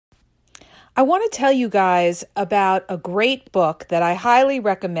I want to tell you guys about a great book that I highly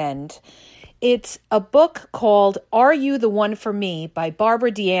recommend. It's a book called Are You the One for Me by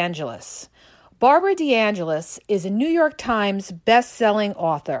Barbara DeAngelis. Barbara DeAngelis is a New York Times best-selling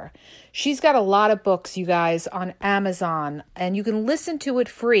author. She's got a lot of books, you guys, on Amazon, and you can listen to it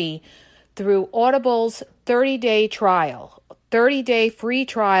free through Audible's 30-day trial. 30-day free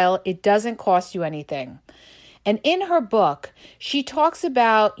trial. It doesn't cost you anything. And in her book, she talks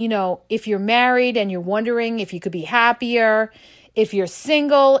about, if you're married and you're wondering if you could be happier, if you're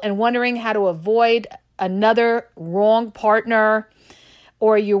single and wondering how to avoid another wrong partner,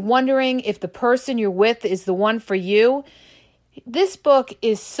 or you're wondering if the person you're with is the one for you. This book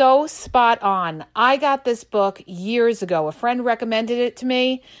is so spot on. I got this book years ago. A friend recommended it to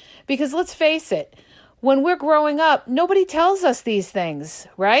me because let's face it, when we're growing up, nobody tells us these things,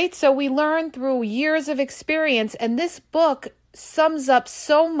 right? So we learn through years of experience, and this book sums up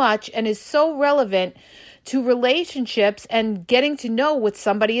so much and is so relevant to relationships and getting to know what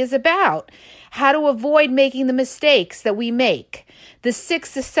somebody is about, how to avoid making the mistakes that we make, the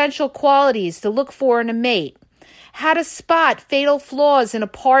 6 essential qualities to look for in a mate, how to spot fatal flaws in a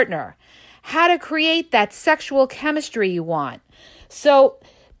partner, how to create that sexual chemistry you want. So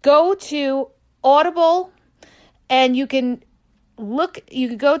go to Audible, and you can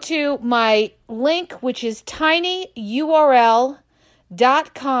go to my link, which is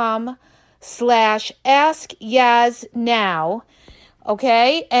tinyurl.com/askyaznow,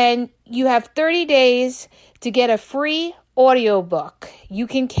 okay? And you have 30 days to get a free audiobook. You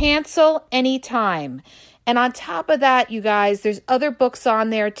can cancel anytime. And on top of that, you guys, there's other books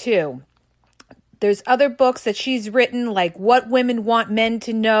on there too. There's other books that she's written, like What Women Want Men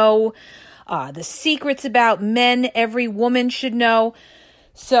to Know, the secrets about men every woman should know.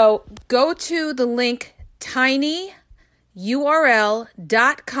 So go to the link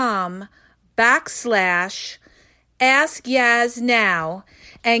tinyurl.com/askyaznow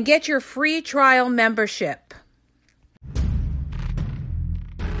and get your free trial membership.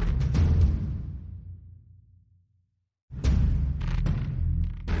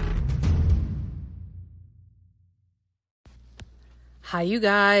 Hi, you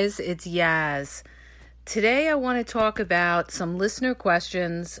guys. It's Yaz. Today, I want to talk about some listener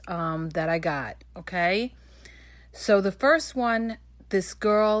questions that I got, okay? So the first one, this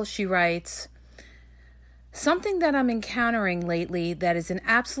girl, she writes, something that I'm encountering lately that is an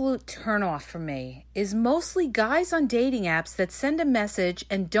absolute turnoff for me is mostly guys on dating apps that send a message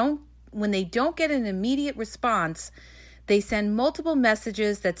and when they don't get an immediate response, they send multiple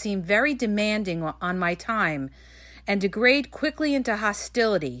messages that seem very demanding on my time and degrade quickly into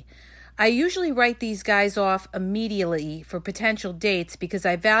hostility. I usually write these guys off immediately for potential dates because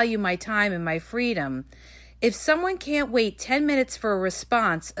I value my time and my freedom. If someone can't wait 10 minutes for a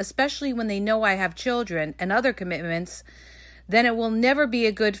response, especially when they know I have children and other commitments, then it will never be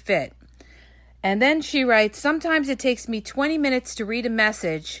a good fit. And then she writes, sometimes it takes me 20 minutes to read a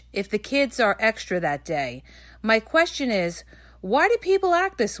message if the kids are extra that day. My question is, why do people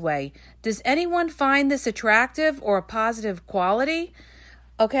act this way? Does anyone find this attractive or a positive quality?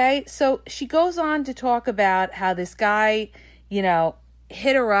 Okay, so she goes on to talk about how this guy,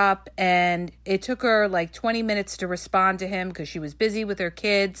 hit her up and it took her like 20 minutes to respond to him because she was busy with her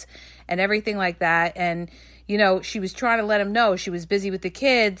kids and everything like that. And, she was trying to let him know she was busy with the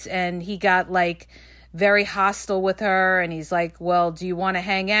kids, and he got like very hostile with her, and he's like, well, do you want to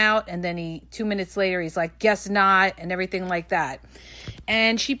hang out? And then 2 minutes later, he's like, guess not, and everything like that.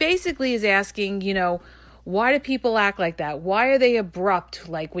 And she basically is asking, why do people act like that? Why are they abrupt,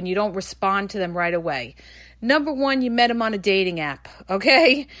 like when you don't respond to them right away? Number one, you met him on a dating app,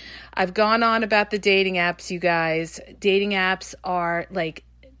 okay? I've gone on about the dating apps, you guys. Dating apps are like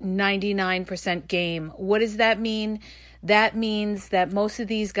 99% game. What does that mean? That means that most of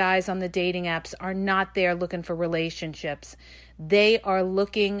these guys on the dating apps are not there looking for relationships. They are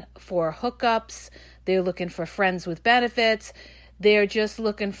looking for hookups. They're looking for friends with benefits. They're just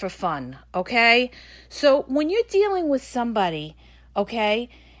looking for fun, okay? So when you're dealing with somebody, okay,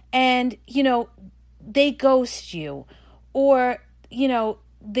 and, they ghost you, or,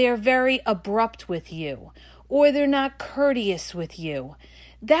 they're very abrupt with you, or they're not courteous with you,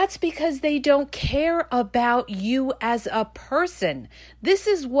 that's because they don't care about you as a person. This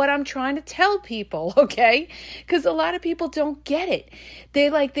is what I'm trying to tell people, okay? Because a lot of people don't get it. They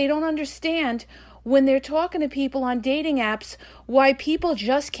don't understand when they're talking to people on dating apps why people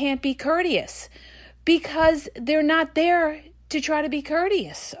just can't be courteous. Because they're not there to try to be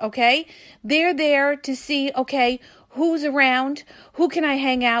courteous, okay? They're there to see, okay, who's around, who can I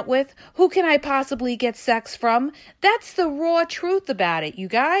hang out with, who can I possibly get sex from. That's the raw truth about it, you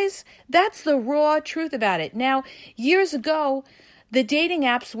guys. That's the raw truth about it. Now, years ago, the dating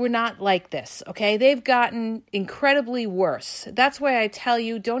apps were not like this, okay? They've gotten incredibly worse. That's why I tell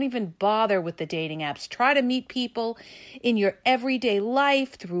you, don't even bother with the dating apps. Try to meet people in your everyday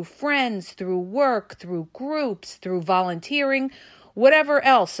life, through friends, through work, through groups, through volunteering, whatever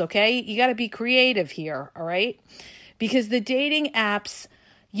else, okay? You got to be creative here, all right? Because the dating apps,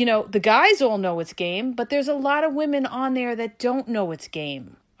 the guys all know it's game, but there's a lot of women on there that don't know it's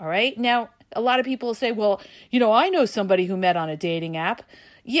game, all right? Now, a lot of people say, well, I know somebody who met on a dating app.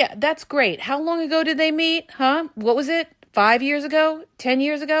 Yeah, that's great. How long ago did they meet? Huh? What was it? 5 years ago? 10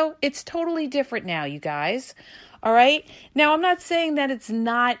 years ago? It's totally different now, you guys. All right? Now, I'm not saying that it's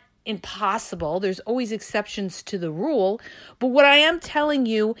not impossible. There's always exceptions to the rule. But what I am telling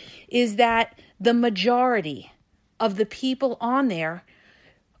you is that the majority of the people on there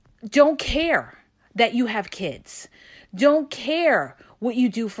don't care that you have kids. Don't care what you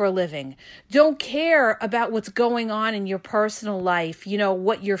do for a living. Don't care about what's going on in your personal life,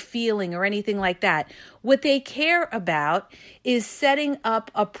 what you're feeling or anything like that. What they care about is setting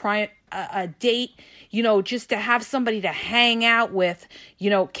up a date, just to have somebody to hang out with,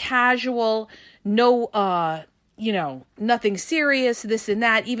 casual, no, nothing serious, this and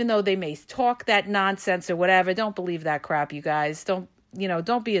that, even though they may talk that nonsense or whatever. Don't believe that crap, you guys. Don't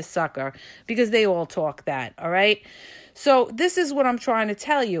be a sucker, because they all talk that, all right? So this is what I'm trying to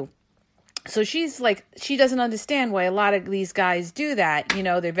tell you. So she's like, she doesn't understand why a lot of these guys do that.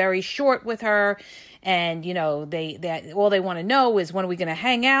 They're very short with her, and, they all they want to know is, when are we going to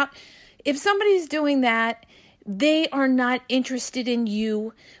hang out? If somebody's doing that, they are not interested in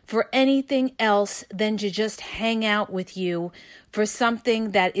you for anything else than to just hang out with you for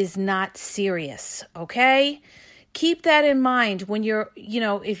something that is not serious, okay? Keep that in mind when you're,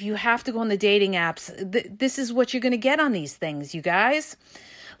 if you have to go on the dating apps. This is what you're going to get on these things, you guys.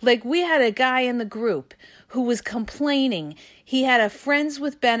 Like, we had a guy in the group who was complaining. He had a friends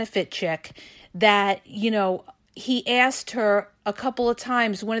with benefit chick that, he asked her a couple of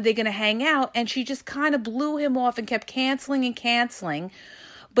times, when are they going to hang out? And she just kind of blew him off and kept canceling and canceling.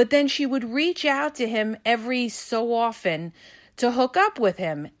 But then she would reach out to him every so often to hook up with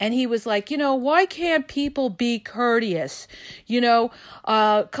him. And he was like, why can't people be courteous? She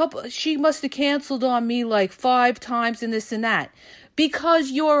must have canceled on me like 5 times and this and that.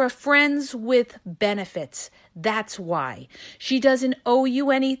 Because you're a friends with benefits. That's why. She doesn't owe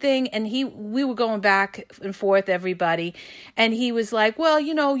you anything. And we were going back and forth, everybody. And he was like, well,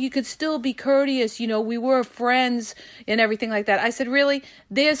 you could still be courteous. We were friends and everything like that. I said, really?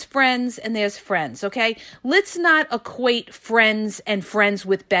 There's friends and there's friends, okay? Let's not equate friends and friends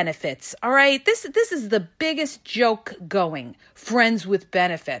with benefits, all right? This is the biggest joke going. Friends with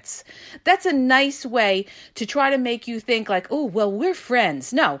benefits. That's a nice way to try to make you think like, oh, well, we're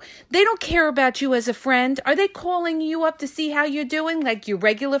friends. No, they don't care about you as a friend. Are they calling you up to see how you're doing like your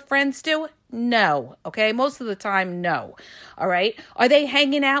regular friends do? No. Okay. Most of the time, no. All right. Are they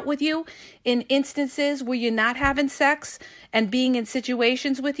hanging out with you in instances where you're not having sex and being in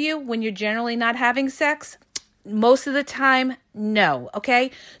situations with you when you're generally not having sex? Most of the time, no.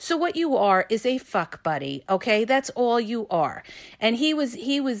 Okay. So what you are is a fuck buddy. Okay. That's all you are. And he was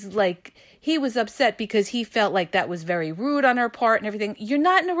upset because he felt like that was very rude on her part and everything. You're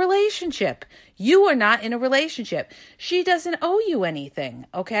not in a relationship. You are not in a relationship. She doesn't owe you anything,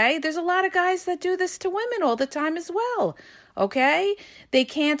 okay? There's a lot of guys that do this to women all the time as well, okay? They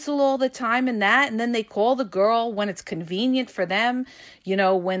cancel all the time and then they call the girl when it's convenient for them,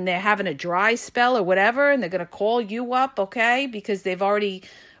 when they're having a dry spell or whatever, and they're going to call you up, okay? Because they've already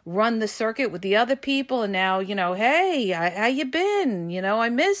run the circuit with the other people, and now, hey, how you been? I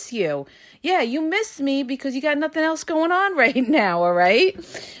miss you. Yeah, you miss me because you got nothing else going on right now, all right?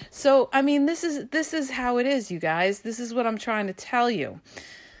 So, I mean, this is how it is, you guys. This is what I'm trying to tell you.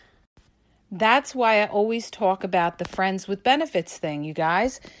 That's why I always talk about the friends with benefits thing, you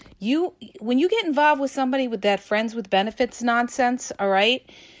guys. When you get involved with somebody with that friends with benefits nonsense, all right,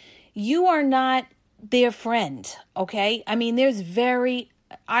 you are not their friend, okay? I mean,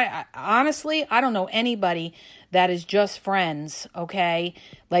 I honestly, I don't know anybody that is just friends, okay?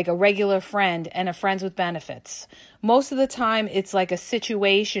 Like a regular friend and a friends with benefits. Most of the time, it's like a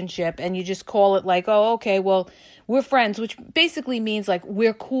situationship, and you just call it like, oh, okay, well, we're friends, which basically means like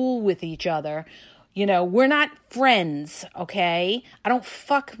we're cool with each other. We're not friends, okay? I don't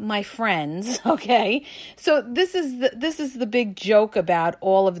fuck my friends, okay? So this is the big joke about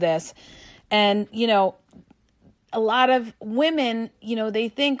all of this. And, a lot of women, they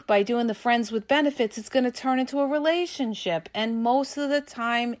think by doing the friends with benefits, it's going to turn into a relationship. And most of the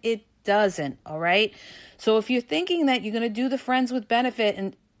time it doesn't. All right. So if you're thinking that you're going to do the friends with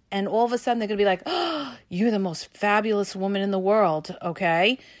benefit and all of a sudden they're going to be like, oh, you're the most fabulous woman in the world.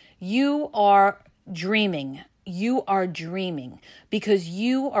 Okay. You are dreaming. You are dreaming because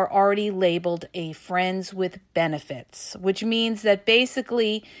you are already labeled a friends with benefits, which means that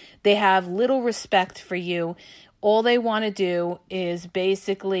basically they have little respect for you. All they want to do is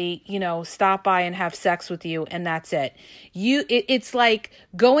basically, stop by and have sex with you, and that's it. It's like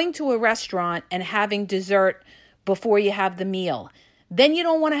going to a restaurant and having dessert before you have the meal. Then you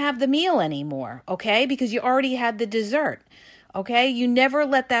don't want to have the meal anymore, okay? Because you already had the dessert. Okay, you never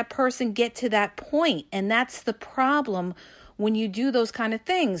let that person get to that point. And that's the problem when you do those kind of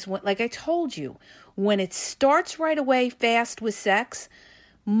things. Like I told you, when it starts right away fast with sex,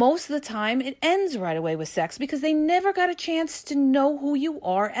 most of the time it ends right away with sex because they never got a chance to know who you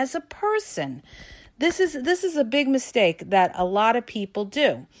are as a person. This is a big mistake that a lot of people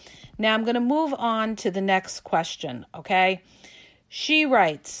do. Now I'm going to move on to the next question, okay? She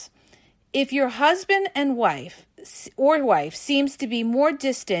writes, if your husband and wife seems to be more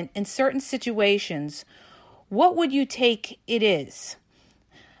distant in certain situations, what would you take it is?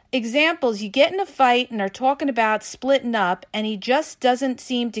 Examples, you get in a fight and are talking about splitting up and he just doesn't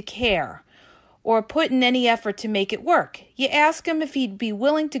seem to care or put in any effort to make it work. You ask him if he'd be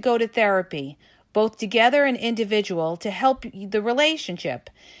willing to go to therapy, both together and individual, to help the relationship,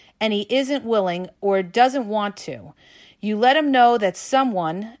 and he isn't willing or doesn't want to. You let him know that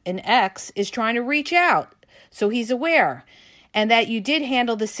someone, an ex, is trying to reach out, so he's aware, and that you did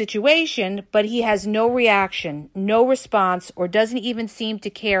handle the situation, but he has no reaction, no response, or doesn't even seem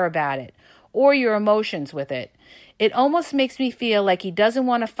to care about it, or your emotions with it. It almost makes me feel like he doesn't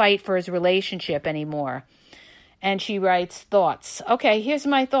want to fight for his relationship anymore. And she writes, thoughts. Okay, here's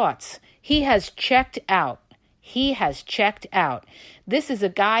my thoughts. He has checked out. He has checked out. This is a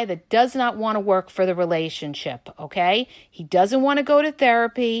guy that does not want to work for the relationship, okay? He doesn't want to go to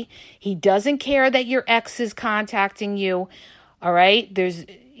therapy. He doesn't care that your ex is contacting you, all right?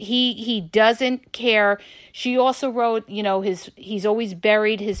 He doesn't care. She also wrote, he's always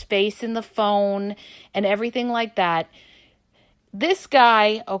buried his face in the phone and everything like that. This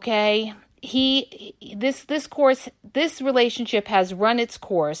guy, okay, this relationship has run its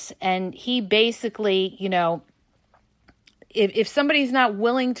course, and he basically, if somebody's not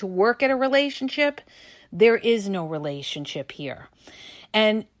willing to work at a relationship, there is no relationship here.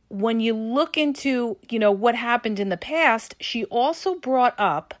 And when you look into, what happened in the past, she also brought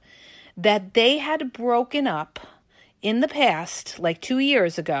up that they had broken up in the past, like 2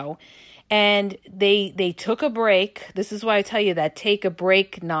 years ago, and they took a break. This is why I tell you that take a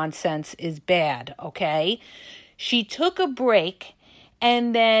break nonsense is bad, okay? She took a break,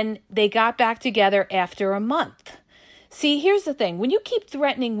 and then they got back together after a month. See, here's the thing. When you keep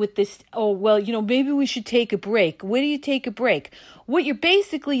threatening with this, maybe we should take a break. Where do you take a break? What you're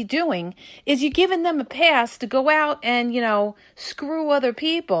basically doing is you're giving them a pass to go out and, screw other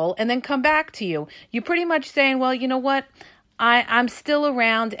people and then come back to you. You're pretty much saying, well, you know what? I'm still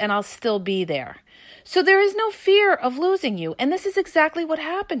around and I'll still be there. So there is no fear of losing you. And this is exactly what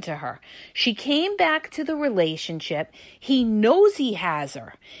happened to her. She came back to the relationship. He knows he has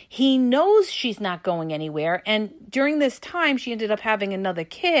her. He knows she's not going anywhere. And during this time, she ended up having another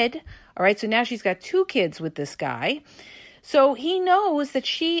kid. All right. So now she's got 2 kids with this guy. So he knows that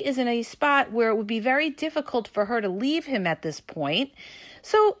she is in a spot where it would be very difficult for her to leave him at this point.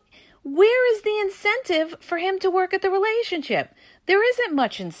 So where is the incentive for him to work at the relationship? There isn't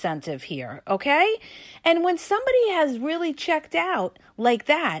much incentive here, okay? And when somebody has really checked out like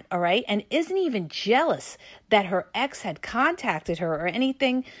that, all right, and isn't even jealous that her ex had contacted her or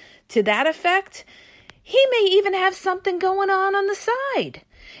anything to that effect, he may even have something going on the side.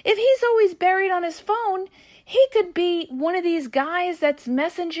 If he's always buried on his phone, he could be one of these guys that's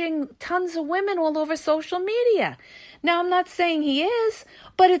messaging tons of women all over social media. Now, I'm not saying he is,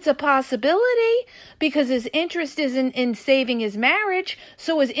 but it's a possibility because his interest is in saving his marriage,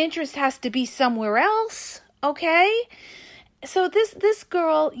 so his interest has to be somewhere else, okay? So this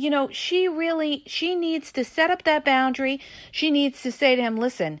girl, she needs to set up that boundary. She needs to say to him,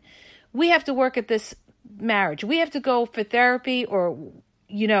 listen, we have to work at this marriage. We have to go for therapy or,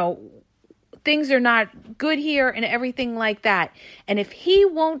 things are not good here and everything like that. And if he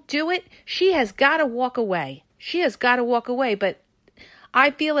won't do it, she has got to walk away. She has got to walk away. But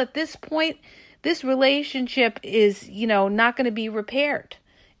I feel at this point, this relationship is, not going to be repaired.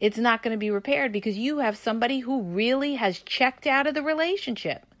 It's not going to be repaired because you have somebody who really has checked out of the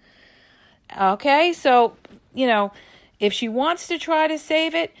relationship. Okay, so if she wants to try to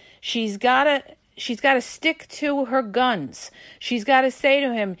save it, she's got to stick to her guns. She's got to say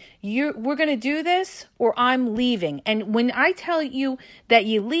to him, we're going to do this or I'm leaving. And when I tell you that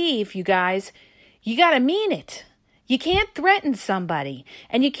you leave, you guys, you got to mean it. You can't threaten somebody,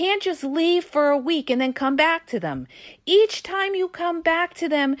 and you can't just leave for a week and then come back to them. Each time you come back to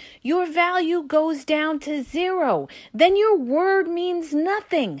them, your value goes down to 0. Then your word means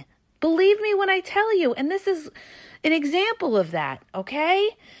nothing. Believe me when I tell you, and this is an example of that, okay?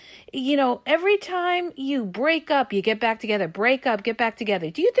 Every time you break up, you get back together, break up, get back together.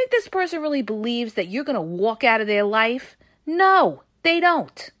 Do you think this person really believes that you're going to walk out of their life? No, they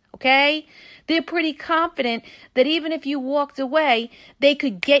don't. Okay? They're pretty confident that even if you walked away, they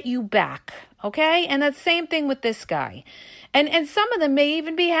could get you back. Okay? And that's the same thing with this guy. And some of them may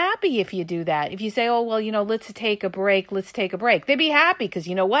even be happy if you do that. If you say, oh, well, let's take a break. They'd be happy because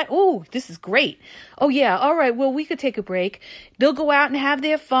you know what? Oh, this is great. Oh, yeah. All right. Well, we could take a break. They'll go out and have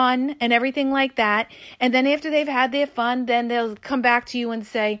their fun and everything like that. And then after they've had their fun, then they'll come back to you and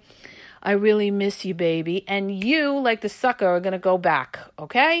say, I really miss you, baby. And you, like the sucker, are going to go back,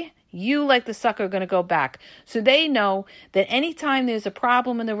 okay? You, like the sucker, are going to go back. So they know that anytime there's a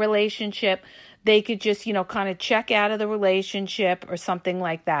problem in the relationship, they could just, kind of check out of the relationship or something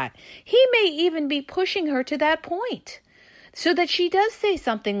like that. He may even be pushing her to that point so that she does say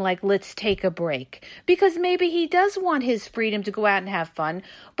something like, let's take a break. Because maybe he does want his freedom to go out and have fun.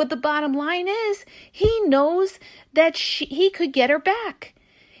 But the bottom line is he knows that he could get her back.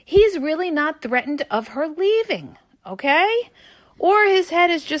 He's really not threatened of her leaving, okay? Or his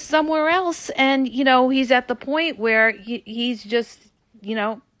head is just somewhere else and, he's at the point where he's just,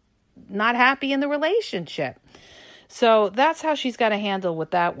 not happy in the relationship. So that's how she's got to handle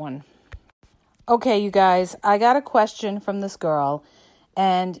with that one. Okay, you guys, I got a question from this girl,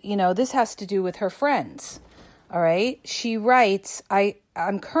 and, this has to do with her friends. All right. She writes,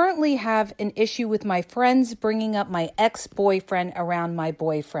 I'm currently have an issue with my friends bringing up my ex-boyfriend around my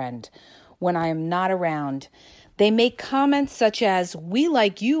boyfriend when I am not around. They make comments such as, we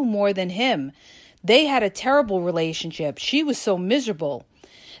like you more than him. They had a terrible relationship. She was so miserable.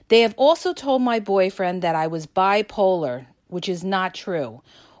 They have also told my boyfriend that I was bipolar, which is not true.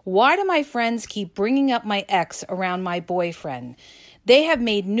 Why do my friends keep bringing up my ex around my boyfriend? They have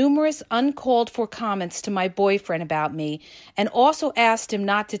made numerous uncalled for comments to my boyfriend about me and also asked him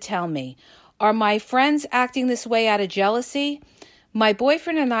not to tell me. Are my friends acting this way out of jealousy? My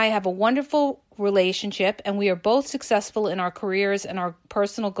boyfriend and I have a wonderful relationship and we are both successful in our careers and our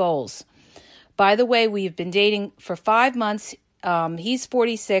personal goals. By the way, we've been dating for 5 months. He's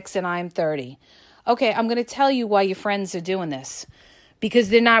 46 and I'm 30. Okay, I'm going to tell you why your friends are doing this. Because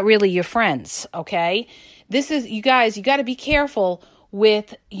they're not really your friends, okay? This is, you guys, you got to be careful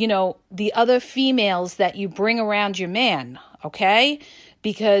with, the other females that you bring around your man, okay?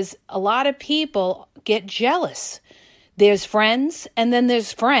 Because a lot of people get jealous. There's friends and then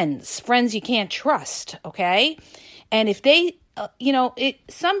there's friends you can't trust, okay? And if they,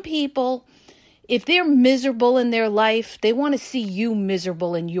 some people, if they're miserable in their life, they want to see you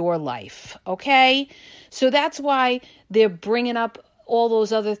miserable in your life, okay? So that's why they're bringing up all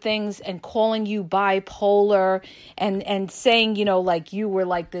those other things and calling you bipolar and saying, like you were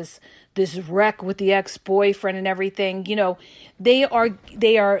like this wreck with the ex-boyfriend and everything. They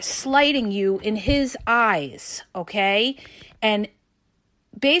are slighting you in his eyes, okay? And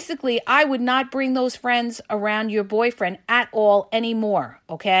basically, I would not bring those friends around your boyfriend at all anymore,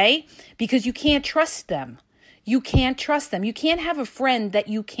 okay? Because you can't trust them. You can't trust them. You can't have a friend that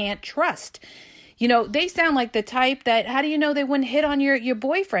you can't trust. They sound like the type that, how do you know they wouldn't hit on your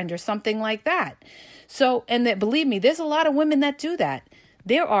boyfriend or something like that? So, and that, believe me, there's a lot of women that do that.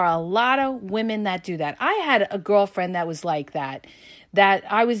 There are a lot of women that do that. I had a girlfriend that was like that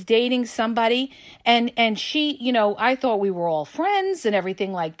I was dating somebody and she, I thought we were all friends and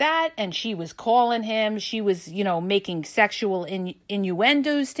everything like that. And she was calling him. She was, making sexual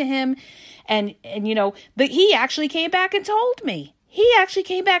innuendos to him. And he actually came back and told me.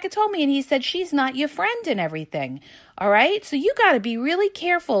 And he said, she's not your friend and everything. All right. So you got to be really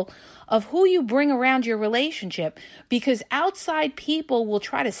careful of who you bring around your relationship because outside people will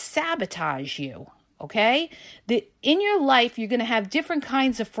try to sabotage you. Okay. In your life, you're going to have different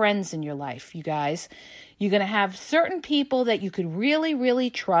kinds of friends in your life, you guys. You're going to have certain people that you could really, really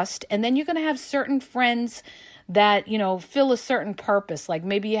trust. And then you're going to have certain friends that, fill a certain purpose. Like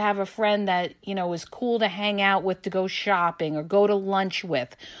maybe you have a friend that, is cool to hang out with, to go shopping or go to lunch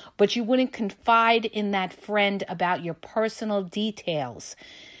with, but you wouldn't confide in that friend about your personal details.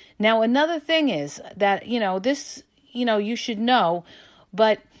 Now, another thing is that, this, you should know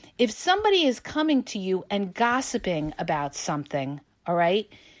But if somebody is coming to you and gossiping about something, all right,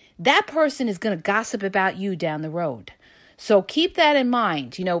 that person is going to gossip about you down the road. So keep that in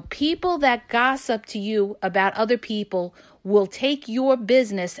mind. People that gossip to you about other people will take your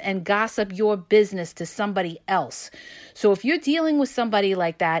business and gossip your business to somebody else. So if you're dealing with somebody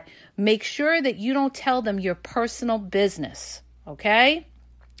like that, make sure that you don't tell them your personal business, okay?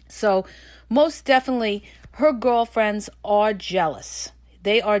 So most definitely, her girlfriends are jealous.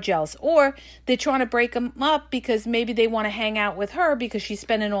 They are jealous. Or they're trying to break them up because maybe they want to hang out with her because she's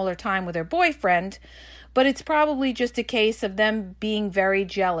spending all her time with her boyfriend. But it's probably just a case of them being very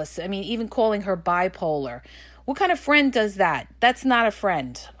jealous. I mean, even calling her bipolar. What kind of friend does that? That's not a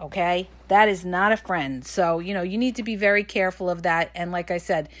friend, okay? That is not a friend. So, you need to be very careful of that. And like I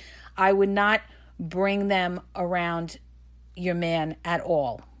said, I would not bring them around your man at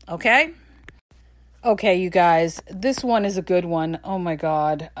all, okay? Okay, you guys, this one is a good one. Oh my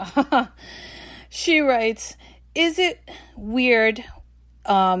God. She writes, is it weird?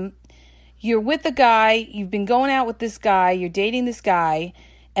 You're with a guy, you've been going out with this guy, you're dating this guy,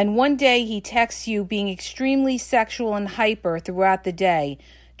 and one day he texts you being extremely sexual and hyper throughout the day.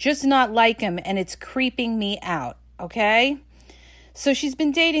 Just not like him, and it's creeping me out, okay? So she's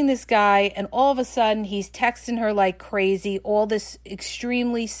been dating this guy, and all of a sudden he's texting her like crazy, all this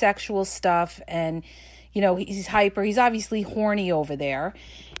extremely sexual stuff, and, he's hyper. He's obviously horny over there.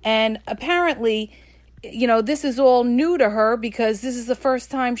 And apparently, this is all new to her because this is the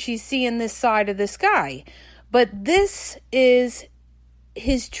first time she's seeing this side of this guy. But this is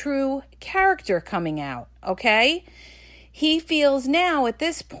his true character coming out, okay? He feels now at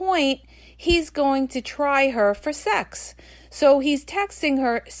this point he's going to try her for sex. So he's texting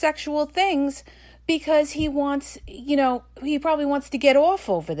her sexual things because he wants, he probably wants to get off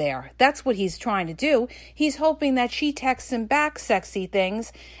over there. That's what he's trying to do. He's hoping that she texts him back sexy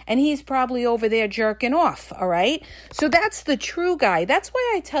things, and he's probably over there jerking off, all right? So that's the true guy. That's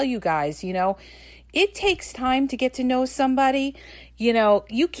why I tell you guys, it takes time to get to know somebody.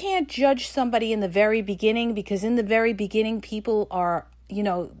 You can't judge somebody in the very beginning because in the very beginning, people are,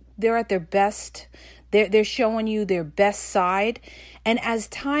 they're at their best. They're showing you their best side. And as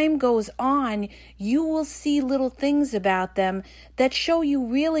time goes on, you will see little things about them that show you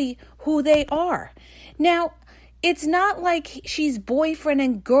really who they are. Now, it's not like she's boyfriend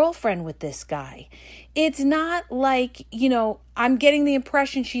and girlfriend with this guy. It's not like, I'm getting the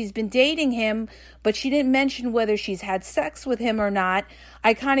impression she's been dating him, but she didn't mention whether she's had sex with him or not.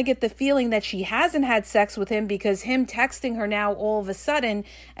 I kind of get the feeling that she hasn't had sex with him because him texting her now all of a sudden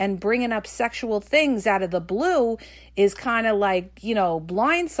and bringing up sexual things out of the blue is kind of like,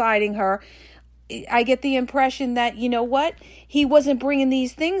 blindsiding her. I get the impression that, he wasn't bringing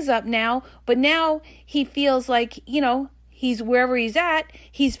these things up now, but now he feels like, he's wherever he's at,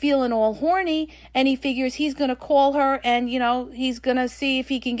 he's feeling all horny, and he figures he's going to call her and, he's going to see if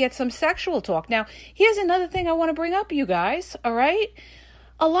he can get some sexual talk. Now, here's another thing I want to bring up, you guys, all right?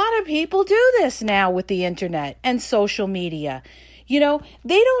 A lot of people do this now with the internet and social media. They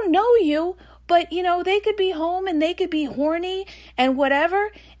don't know you, but, they could be home and they could be horny and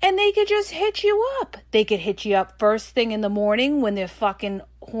whatever, and they could just hit you up. They could hit you up first thing in the morning when they're fucking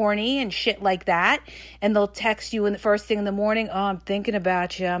horny and shit like that, and they'll text you in the first thing in the morning, oh, I'm thinking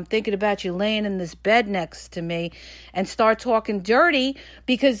about you laying in this bed next to me, and start talking dirty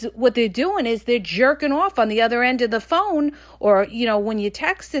because what they're doing is they're jerking off on the other end of the phone or, when you're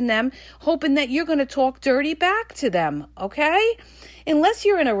texting them, hoping that you're going to talk dirty back to them, okay? Unless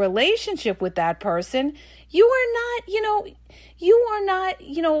you're in a relationship with that person, you are not,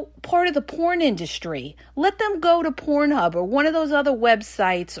 part of the porn industry. Let them go to Pornhub or one of those other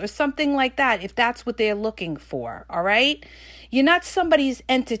websites or something like that if that's what they're looking for, all right? You're not somebody's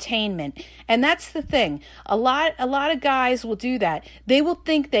entertainment. And that's the thing. A lot of guys will do that. They will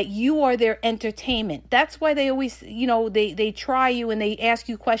think that you are their entertainment. That's why they always, they try you and they ask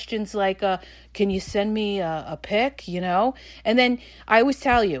you questions like, can you send me a pic, And then I always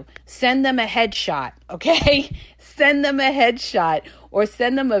tell you, send them a headshot, okay? Send them a headshot or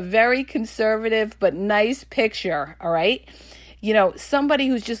send them a very conservative but nice picture, all right? Somebody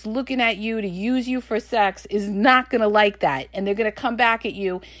who's just looking at you to use you for sex is not going to like that. And they're going to come back at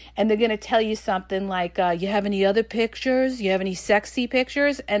you and they're going to tell you something like, you have any other pictures? You have any sexy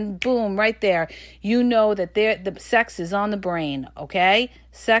pictures? And boom, right there, that the sex is on the brain, okay?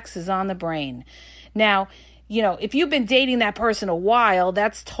 Sex is on the brain. Now, if you've been dating that person a while,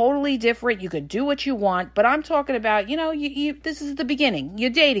 that's totally different. You could do what you want. But I'm talking about, this is the beginning.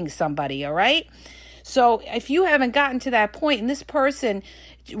 You're dating somebody, all right? So if you haven't gotten to that point and this person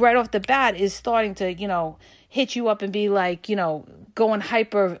right off the bat is starting to, hit you up and be like, going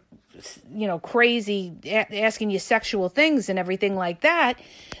hyper, crazy, asking you sexual things and everything like that,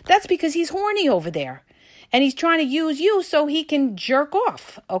 that's because he's horny over there. And he's trying to use you so he can jerk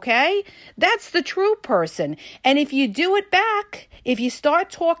off, okay? That's the true person. And if you do it back, if you start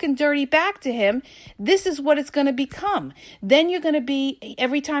talking dirty back to him, this is what it's going to become. Then you're going to be,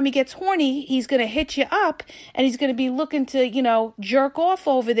 every time he gets horny, he's going to hit you up and he's going to be looking to, jerk off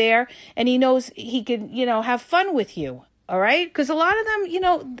over there. And he knows he could, have fun with you. All right? Because a lot of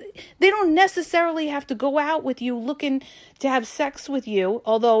them, they don't necessarily have to go out with you looking to have sex with you.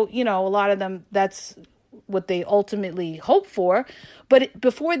 Although, a lot of them, that's what they ultimately hope for. But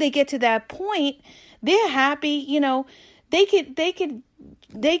before they get to that point, they're happy, they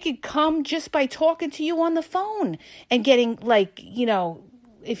could come just by talking to you on the phone and getting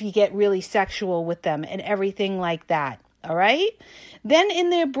if you get really sexual with them and everything like that. All right. Then in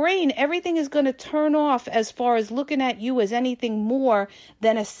their brain, everything is going to turn off as far as looking at you as anything more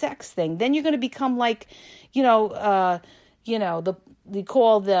than a sex thing. Then you're going to become they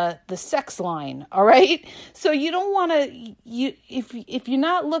call the sex line. All right. So you don't want to, if you're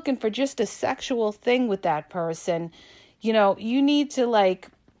not looking for just a sexual thing with that person, you need to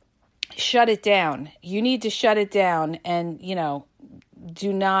shut it down. You need to shut it down and,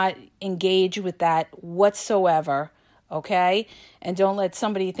 do not engage with that whatsoever. Okay. And don't let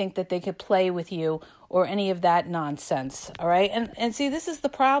somebody think that they could play with you or any of that nonsense. All right. And see, this is the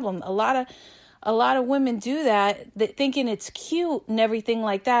problem. A lot of women do that thinking it's cute and everything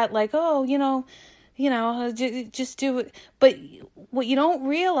like that. Like, oh, just do it. But what you don't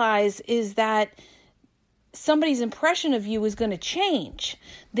realize is that somebody's impression of you is going to change.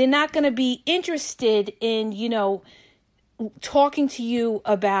 They're not going to be interested in, talking to you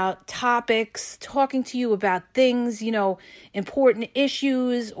about topics, talking to you about things, important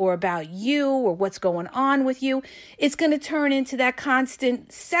issues or about you or what's going on with you. It's going to turn into that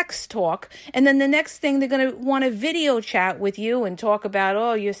constant sex talk. And then the next thing, they're going to want to video chat with you and talk about,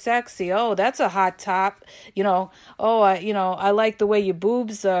 oh, you're sexy. Oh, that's a hot top. I like the way your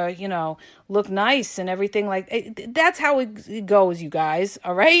boobs are, look nice and everything that's how it goes, you guys.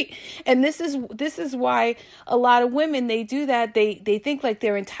 All right. And this is why a lot of women, they do that. They think like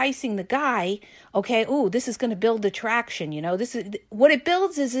they're enticing the guy. Okay. Ooh, this is going to build attraction. This is what it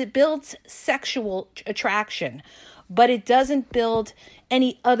builds sexual attraction, but it doesn't build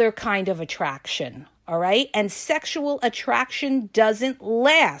any other kind of attraction. All right. And sexual attraction doesn't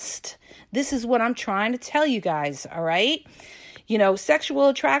last. This is what I'm trying to tell you guys. All right. Sexual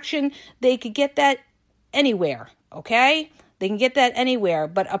attraction, they could get that anywhere, okay? They can get that anywhere,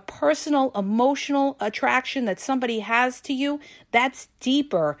 but a personal, emotional attraction that somebody has to you, that's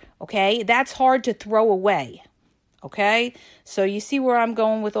deeper, okay? That's hard to throw away, okay? So you see where I'm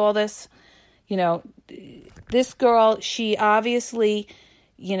going with all this? This girl, she obviously,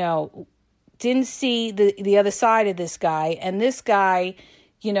 didn't see the other side of this guy, and this guy,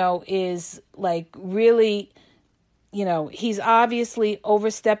 is really... he's obviously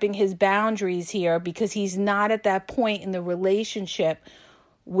overstepping his boundaries here because he's not at that point in the relationship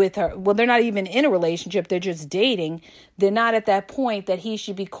with her. Well, they're not even in a relationship. They're just dating. They're not at that point that he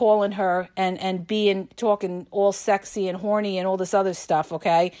should be calling her and talking all sexy and horny and all this other stuff.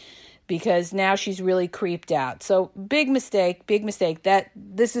 Okay. Because now she's really creeped out. So big mistake. That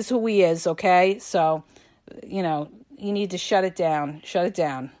this is who he is. Okay. So, you need to shut it down.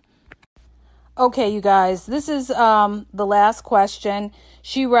 Okay, you guys, this is the last question.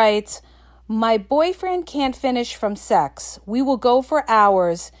 She writes, my boyfriend can't finish from sex. We will go for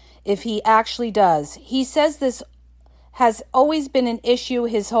hours if he actually does. He says this has always been an issue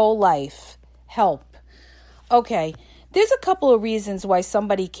his whole life. Help. Okay, there's a couple of reasons why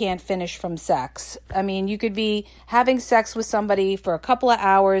somebody can't finish from sex. I mean, you could be having sex with somebody for a couple of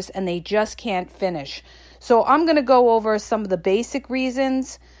hours and they just can't finish. So I'm going to go over some of the basic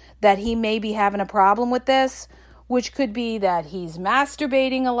reasons that he may be having a problem with this, which could be that he's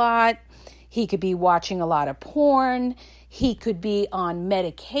masturbating a lot. He could be watching a lot of porn. He could be on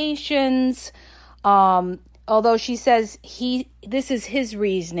medications. Although she says this is his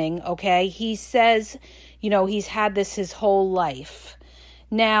reasoning, okay? He says, he's had this his whole life.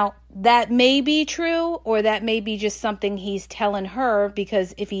 Now, that may be true, or that may be just something he's telling her,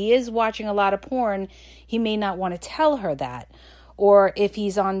 because if he is watching a lot of porn, he may not want to tell her that. Or if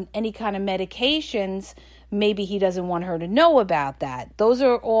he's on any kind of medications, maybe he doesn't want her to know about that. Those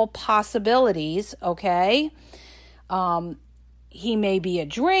are all possibilities, okay? He may be a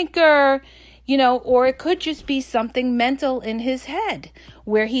drinker, or it could just be something mental in his head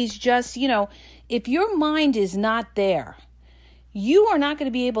where he's just, if your mind is not there, you are not going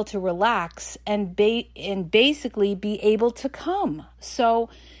to be able to relax and basically be able to come. So,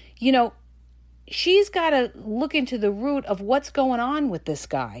 she's got to look into the root of what's going on with this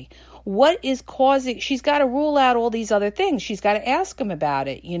guy. What is causing, she's got to rule out all these other things. She's got to ask him about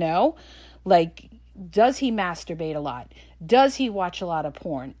it, like, does he masturbate a lot? Does he watch a lot of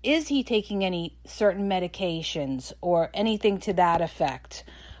porn? Is he taking any certain medications or anything to that effect?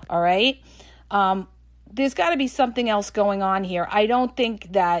 All right. There's got to be something else going on here. I don't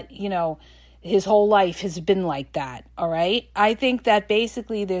think that, his whole life has been like that. All right. I think that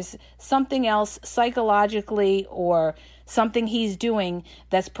basically there's something else psychologically or something he's doing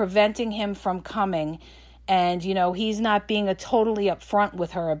that's preventing him from coming. And, he's not being totally upfront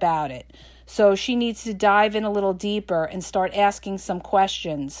with her about it. So she needs to dive in a little deeper and start asking some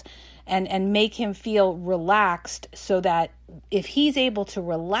questions and make him feel relaxed so that if he's able to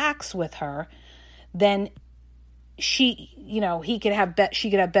relax with her, then she could have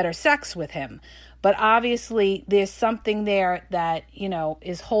better sex with him. But obviously there's something there that,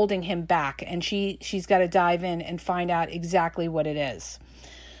 is holding him back, and she's got to dive in and find out exactly what it is.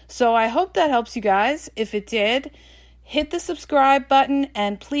 So I hope that helps you guys. If it did, hit the subscribe button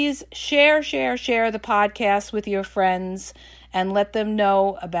and please share the podcast with your friends and let them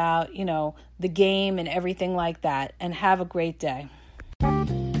know about, the game and everything like that. And have a great day.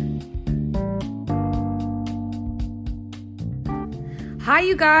 Hi,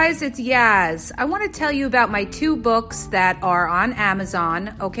 you guys, it's Yaz. I want to tell you about my 2 books that are on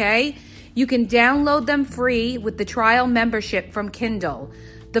Amazon, okay? You can download them free with the trial membership from Kindle.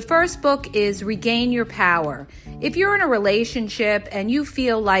 The first book is Regain Your Power. If you're in a relationship and you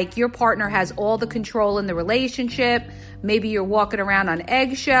feel like your partner has all the control in the relationship, maybe you're walking around on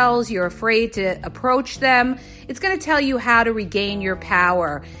eggshells, you're afraid to approach them, it's going to tell you how to regain your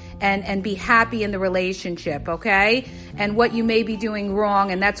power and be happy in the relationship, okay? And what you may be doing wrong,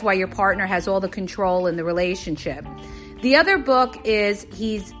 and that's why your partner has all the control in the relationship. The other book is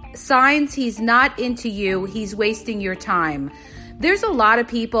Signs He's Not Into You, He's Wasting Your Time. There's a lot of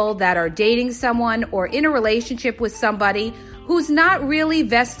people that are dating someone or in a relationship with somebody who's not really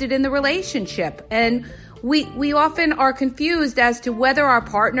vested in the relationship. And we often are confused as to whether our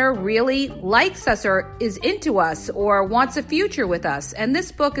partner really likes us or is into us or wants a future with us. And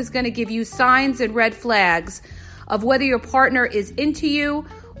this book is going to give you signs and red flags of whether your partner is into you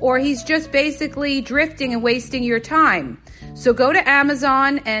or he's just basically drifting and wasting your time. So go to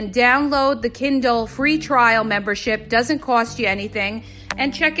Amazon and download the Kindle free trial membership. Doesn't cost you anything.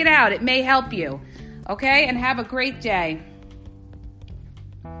 And check it out. It may help you. Okay? And have a great day.